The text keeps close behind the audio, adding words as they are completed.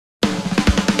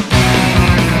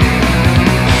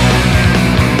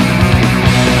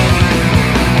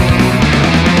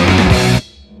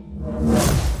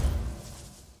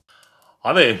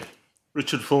Hi there,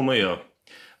 Richard Fulmer here,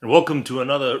 and welcome to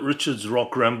another Richard's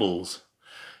Rock Rambles.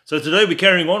 So today we're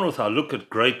carrying on with our look at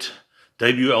great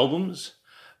debut albums,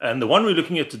 and the one we're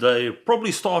looking at today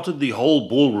probably started the whole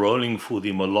ball rolling for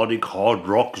the melodic hard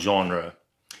rock genre.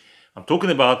 I'm talking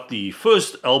about the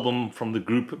first album from the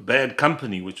group Bad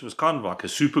Company, which was kind of like a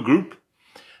super group,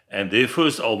 and their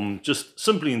first album just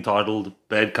simply entitled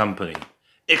Bad Company.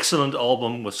 Excellent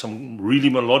album with some really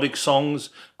melodic songs,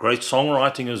 great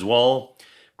songwriting as well,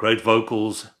 great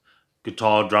vocals,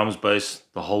 guitar, drums, bass,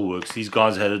 the whole works. These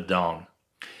guys had it down.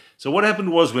 So what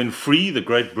happened was when Free, the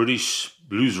great British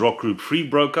blues rock group Free,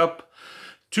 broke up,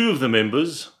 two of the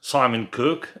members, Simon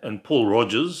Kirke and Paul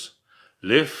Rodgers,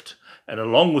 left, and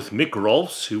along with Mick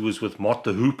Rolfs, who was with Mott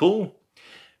the Hoople,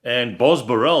 and Boz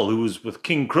Burrell, who was with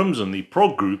King Crimson, the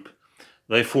prog group,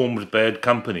 they formed Bad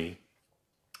Company.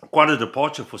 Quite a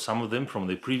departure for some of them from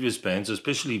their previous bands,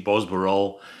 especially Boz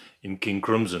Burrell in King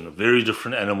Crimson. A very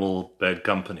different animal, Bad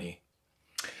Company.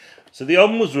 So the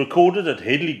album was recorded at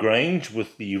Headley Grange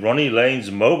with the Ronnie Lane's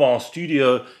mobile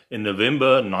studio in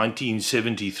November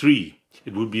 1973.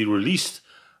 It would be released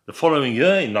the following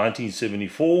year in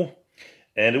 1974,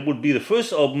 and it would be the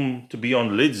first album to be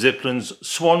on Led Zeppelin's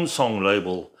Swan Song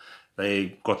label.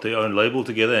 They got their own label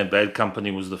together, and Bad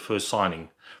Company was the first signing.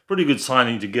 Pretty good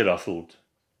signing to get, I thought.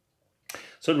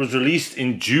 So it was released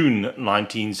in June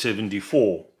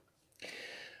 1974.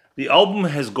 The album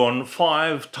has gone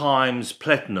 5 times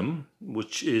platinum,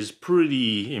 which is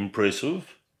pretty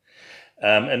impressive.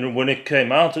 And when it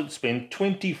came out, it spent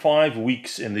 25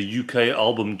 weeks in the UK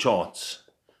album charts.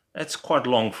 That's quite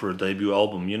long for a debut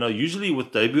album. You know, usually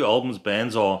with debut albums,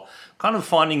 bands are kind of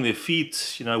finding their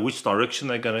feet, you know, which direction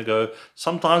they're going to go.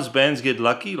 Sometimes bands get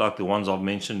lucky, like the ones I've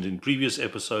mentioned in previous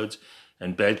episodes,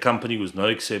 and Bad Company was no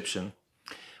exception.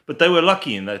 But they were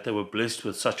lucky in that they were blessed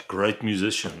with such great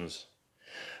musicians.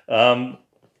 In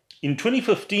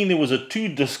 2015, there was a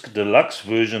 2-disc deluxe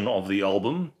version of the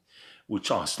album,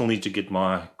 which I still need to get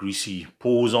my greasy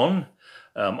paws on.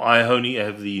 I only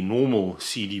have the normal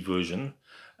CD version.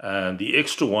 The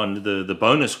extra one, the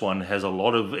bonus one, has a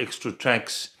lot of extra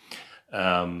tracks,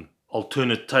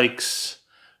 alternate takes,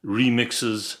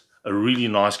 remixes, a really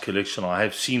nice collection. I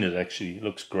have seen it actually, it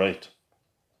looks great.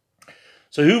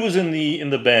 So who was in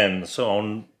the band? So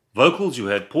on vocals you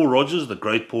had Paul Rodgers, the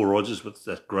great Paul Rodgers with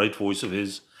that great voice of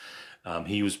his.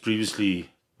 He was previously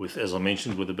with, as I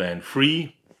mentioned, with the band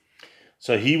Free.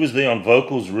 So he was there on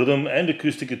vocals, rhythm and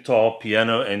acoustic guitar,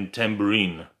 piano and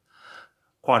tambourine.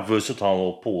 Quite versatile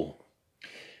old Paul.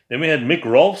 Then we had Mick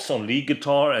Rolfs on lead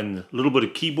guitar and a little bit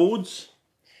of keyboards.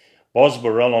 Boz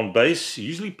Burrell on bass. He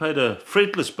usually played a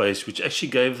fretless bass, which actually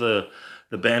gave the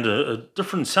band a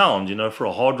different sound. You know, for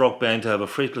a hard rock band to have a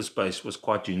fretless bass was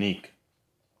quite unique.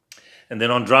 And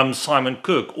then on drums, Simon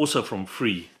Kirke, also from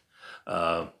Free.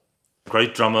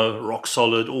 Great drummer, rock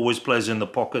solid, always plays in the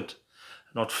pocket.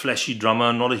 Not flashy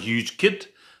drummer, not a huge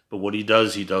kit, but what he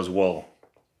does well.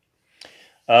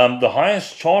 The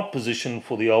highest chart position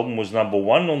for the album was number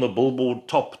 1 on the Billboard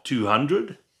Top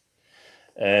 200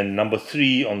 and number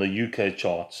 3 on the UK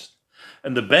charts.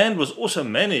 And the band was also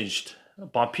managed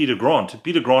by Peter Grant.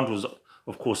 Peter Grant was,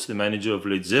 of course, the manager of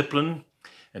Led Zeppelin.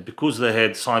 And because they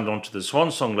had signed on to the Swan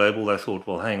Song label, they thought,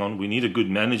 well, hang on, we need a good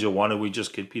manager. Why don't we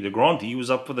just get Peter Grant? He was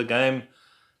up for the game,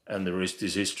 and the rest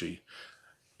is history.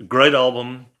 A great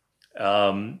album.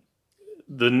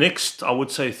 The next, I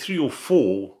would say, 3 or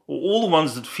 4, were all the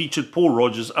ones that featured Paul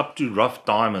Rodgers up to Rough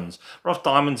Diamonds. Rough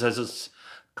Diamonds has this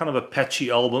kind of a patchy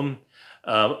album.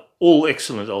 All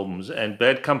excellent albums. And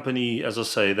Bad Company, as I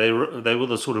say, they were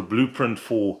the sort of blueprint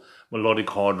for melodic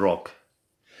hard rock.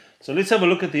 So let's have a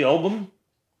look at the album.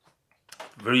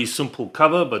 Very simple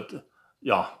cover, but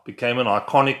yeah, became an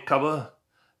iconic cover.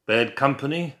 Bad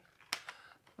Company.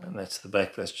 And that's the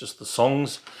back, that's just the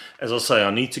songs. As I say,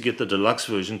 I need to get the deluxe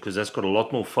version because that's got a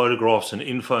lot more photographs and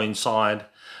info inside,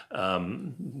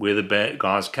 where the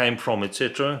guys came from,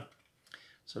 etc.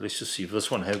 So let's just see if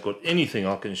this one has got anything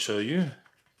I can show you.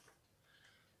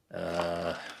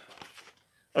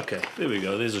 Okay, there we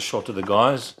go. There's a shot of the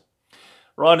guys.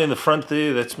 Right in the front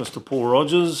there, that's Mr. Paul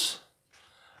Rodgers.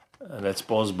 And that's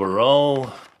Boz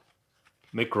Burrell,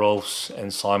 Mick Rolfs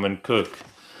and Simon Kirke.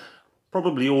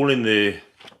 Probably all in their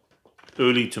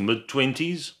early to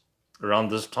mid-20s around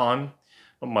this time.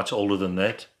 Not much older than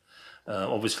that.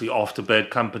 Obviously after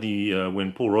Bad Company,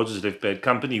 when Paul Rodgers left Bad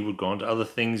Company, he would go on to other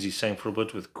things. He sang for a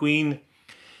bit with Queen.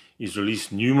 He's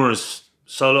released numerous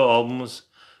solo albums.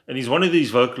 And he's one of these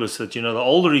vocalists that, you know, the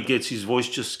older he gets, his voice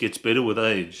just gets better with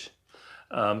age.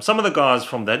 Some of the guys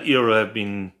from that era have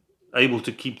been able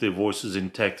to keep their voices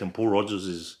intact, and Paul Rodgers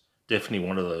is definitely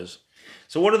one of those.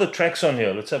 So what are the tracks on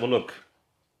here? Let's have a look.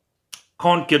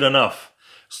 Can't Get Enough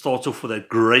starts off with that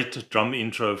great drum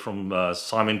intro from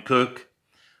Simon Kirk.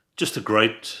 Just a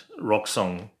great rock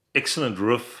song. Excellent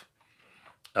riff.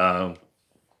 Rock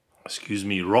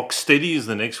Steady is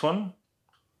the next one.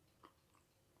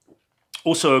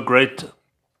 Also a great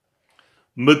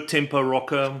mid-tempo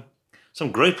rocker.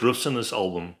 Some great riffs in this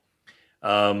album.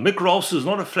 Mick Rolfs is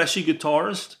not a flashy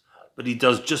guitarist, but he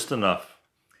does just enough.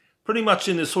 Pretty much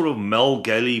in this sort of Mel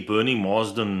Galley, Bernie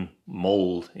Marsden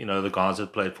mold. You know, the guys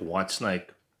that played for Whitesnake.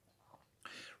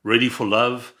 Ready for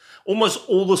Love. Almost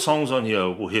all the songs on here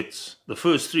were hits. The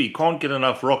first three, Can't Get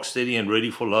Enough, Rock Steady, and Ready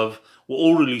for Love, were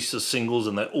all released as singles,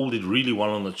 and they all did really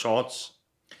well on the charts.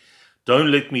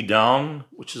 Don't Let Me Down,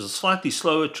 which is a slightly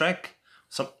slower track.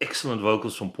 Some excellent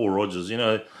vocals from Paul Rodgers. You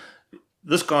know,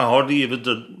 this guy hardly ever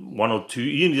did one or two.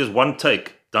 He just one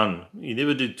take, done. He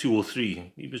never did two or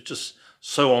three. He was just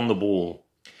so on the ball.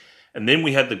 And then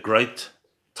we had the great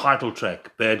title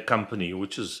track, Bad Company,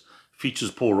 which features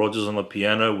Paul Rodgers on the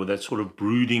piano with that sort of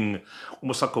brooding,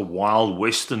 almost like a Wild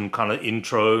Western kind of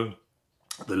intro.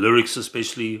 The lyrics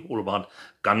especially, all about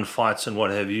gunfights and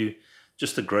what have you.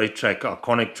 Just a great track,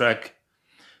 iconic track.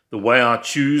 The Way I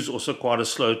Choose, also quite a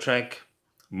slow track.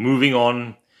 Moving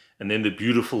On. And then the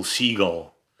beautiful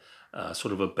Seagull,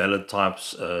 sort of a ballad type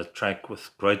track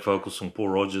with great vocals from Paul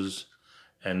Rodgers.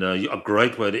 And a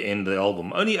great way to end the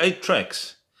album. Only 8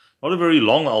 tracks. Not a very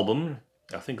long album.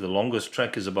 I think the longest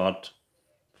track is about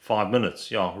 5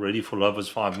 minutes. Yeah, Ready for Love is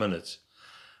 5 minutes.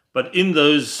 But in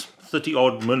those 30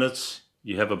 odd minutes,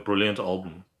 you have a brilliant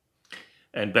album.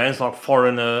 And bands like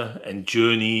Foreigner and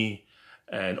Journey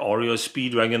and REO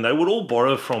Speedwagon, they would all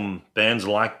borrow from bands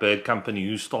like Bad Company,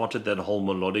 who started that whole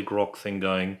melodic rock thing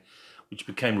going, which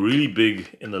became really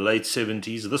big in the late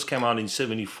 70s. This came out in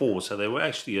 74, so they were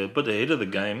actually a bit ahead of the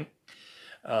game.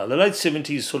 The late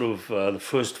 70s, sort of the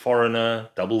first Foreigner,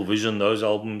 Double Vision, those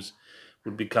albums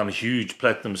would become huge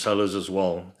platinum sellers as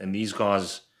well. And these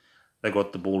guys, they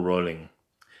got the ball rolling.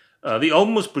 The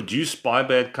album was produced by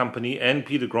Bad Company and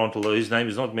Peter Grant, although his name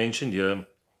is not mentioned here.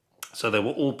 So they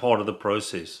were all part of the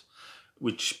process,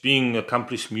 which, being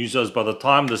accomplished musos, by the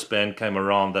time this band came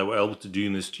around, they were able to do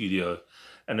in the studio.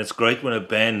 And it's great when a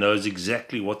band knows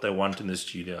exactly what they want in the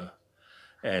studio.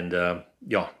 And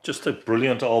yeah, just a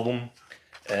brilliant album.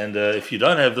 And if you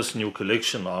don't have this in your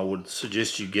collection, I would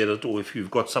suggest you get it. Or if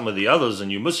you've got some of the others and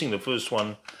you're missing the first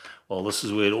one, well, this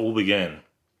is where it all began.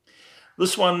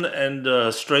 This one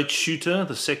and Straight Shooter,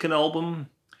 the second album,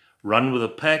 Run with a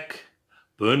Pack,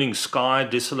 Burning Sky,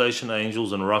 Desolation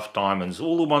Angels, and Rough Diamonds.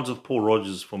 All the ones with Paul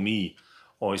Rodgers, for me,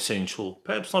 are essential.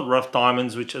 Perhaps not Rough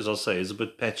Diamonds, which, as I say, is a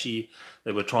bit patchy.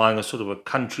 They were trying a sort of a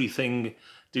country thing.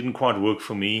 Didn't quite work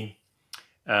for me.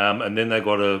 And then they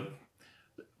got a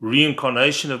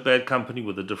reincarnation of Bad Company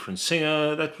with a different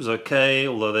singer. That was okay,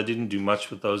 although they didn't do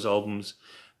much with those albums.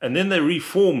 And then they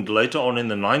reformed later on in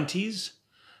the 90s.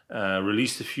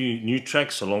 Released a few new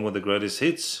tracks along with the greatest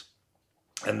hits.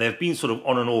 And they've been sort of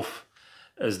on and off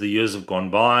as the years have gone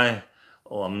by.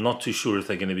 Well, I'm not too sure if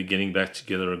they're going to be getting back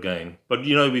together again. But,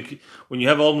 you know, when you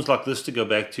have albums like this to go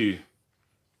back to,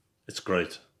 it's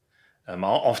great. I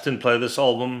often play this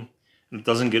album, and it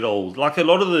doesn't get old. Like a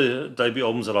lot of the debut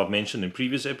albums that I've mentioned in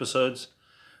previous episodes,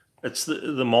 it's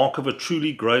the mark of a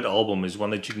truly great album is one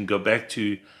that you can go back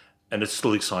to, and it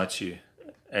still excites you.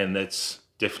 And that's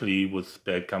definitely with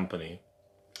Bad Company.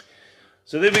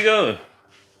 So there we go.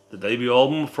 The debut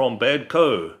album from Bad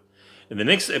Co. In the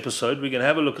next episode, we're going to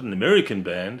have a look at an American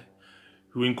band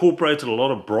who incorporated a lot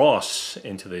of brass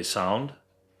into their sound.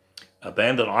 A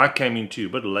band that I came into a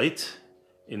bit late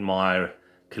in my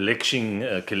collecting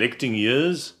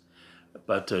years,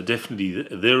 but definitely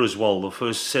there as well. The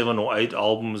first 7 or 8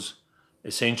 albums,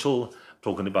 essential. I'm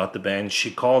talking about the band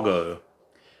Chicago.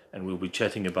 And we'll be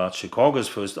chatting about Chicago's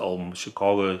first album,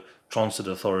 Chicago Transit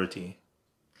Authority.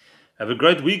 Have a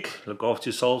great week. Look after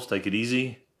yourselves. Take it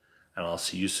easy. And I'll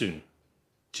see you soon.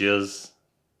 Cheers.